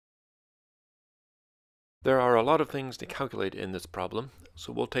There are a lot of things to calculate in this problem,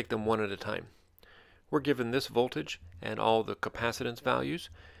 so we'll take them one at a time. We're given this voltage and all the capacitance values,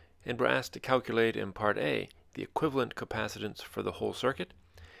 and we're asked to calculate in part A the equivalent capacitance for the whole circuit,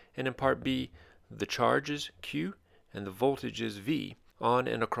 and in part B the charges Q and the voltages V on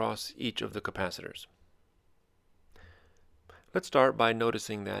and across each of the capacitors. Let's start by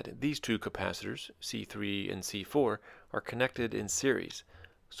noticing that these two capacitors, C3 and C4, are connected in series,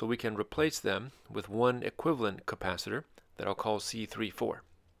 so we can replace them with one equivalent capacitor that I'll call C34.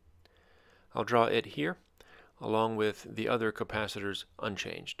 I'll draw it here, along with the other capacitors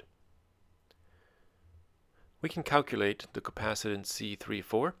unchanged. We can calculate the capacitance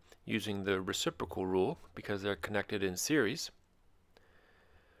C34 using the reciprocal rule because they're connected in series.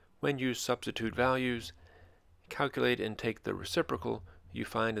 When you substitute values, calculate and take the reciprocal, you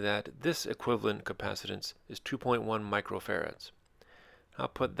find that this equivalent capacitance is 2.1 microfarads. I'll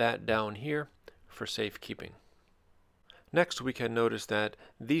put that down here for safekeeping. Next, we can notice that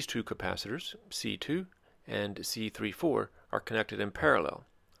these two capacitors, C2 and C34, are connected in parallel,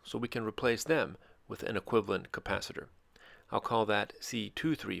 so we can replace them with an equivalent capacitor. I'll call that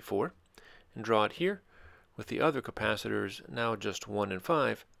C234 and draw it here, with the other capacitors, now just 1 and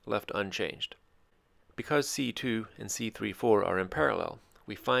 5, left unchanged. Because C2 and C34 are in parallel,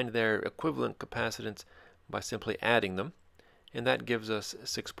 we find their equivalent capacitance by simply adding them, and that gives us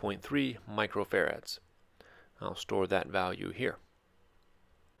 6.3 microfarads. I'll store that value here.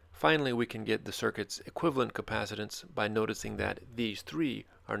 Finally, we can get the circuit's equivalent capacitance by noticing that these three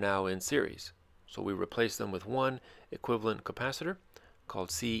are now in series. So we replace them with one equivalent capacitor called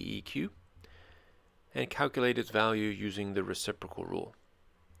CEQ and calculate its value using the reciprocal rule.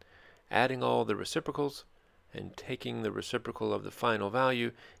 Adding all the reciprocals and taking the reciprocal of the final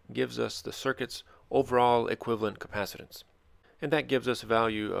value gives us the circuit's overall equivalent capacitance. And that gives us a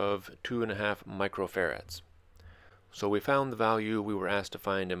value of 2.5 microfarads. So we found the value we were asked to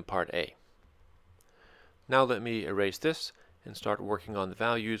find in part A. Now let me erase this and start working on the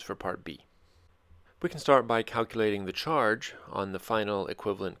values for part B. We can start by calculating the charge on the final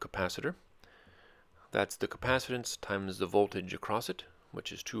equivalent capacitor. That's the capacitance times the voltage across it,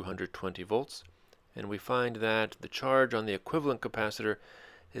 which is 220 volts. And we find that the charge on the equivalent capacitor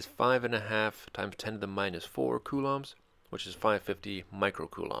is 5.5 times 10 to the minus 4 coulombs, which is 550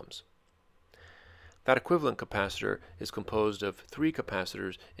 microcoulombs. That equivalent capacitor is composed of three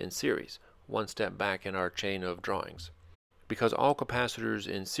capacitors in series, one step back in our chain of drawings. Because all capacitors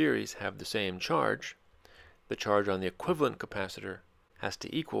in series have the same charge, the charge on the equivalent capacitor has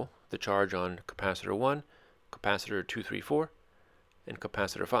to equal the charge on capacitor 1, capacitor 234, and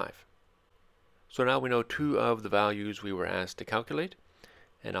capacitor 5. So now we know two of the values we were asked to calculate,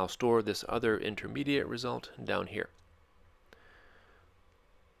 and I'll store this other intermediate result down here.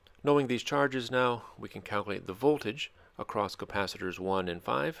 Knowing these charges now, we can calculate the voltage across capacitors 1 and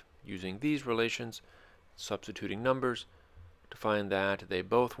 5 using these relations, substituting numbers, to find that they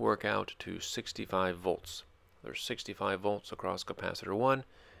both work out to 65 volts. There's 65 volts across capacitor 1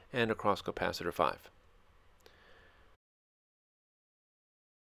 and across capacitor 5.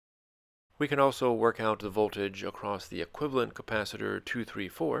 We can also work out the voltage across the equivalent capacitor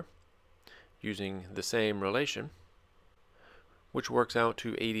 234 using the same relation, which works out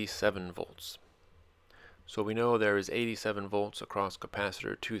to 87 volts. So we know there is 87 volts across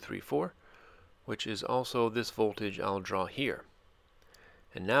capacitor 234, which is also this voltage I'll draw here.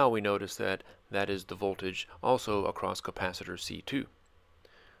 And now we notice that that is the voltage also across capacitor C2.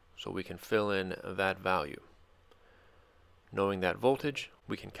 So we can fill in that value. Knowing that voltage,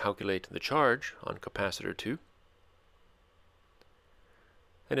 we can calculate the charge on capacitor 2,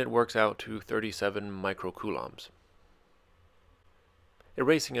 and it works out to 37 microcoulombs.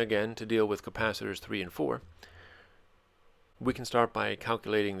 Erasing again to deal with capacitors 3 and 4, we can start by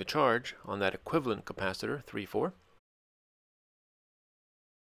calculating the charge on that equivalent capacitor 3,4.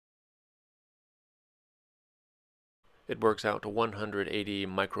 It works out to 180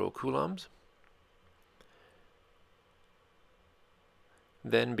 microcoulombs.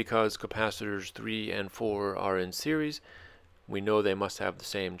 Then, because capacitors 3 and 4 are in series, we know they must have the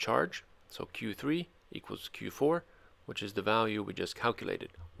same charge. So Q3 equals Q4, which is the value we just calculated,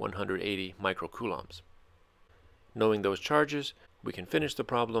 180 microcoulombs. Knowing those charges, we can finish the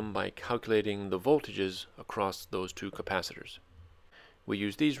problem by calculating the voltages across those two capacitors. We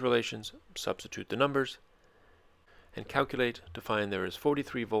use these relations, substitute the numbers, and calculate to find there is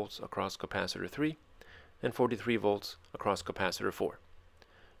 43 volts across capacitor 3 and 43 volts across capacitor 4.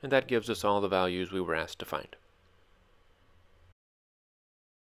 And that gives us all the values we were asked to find.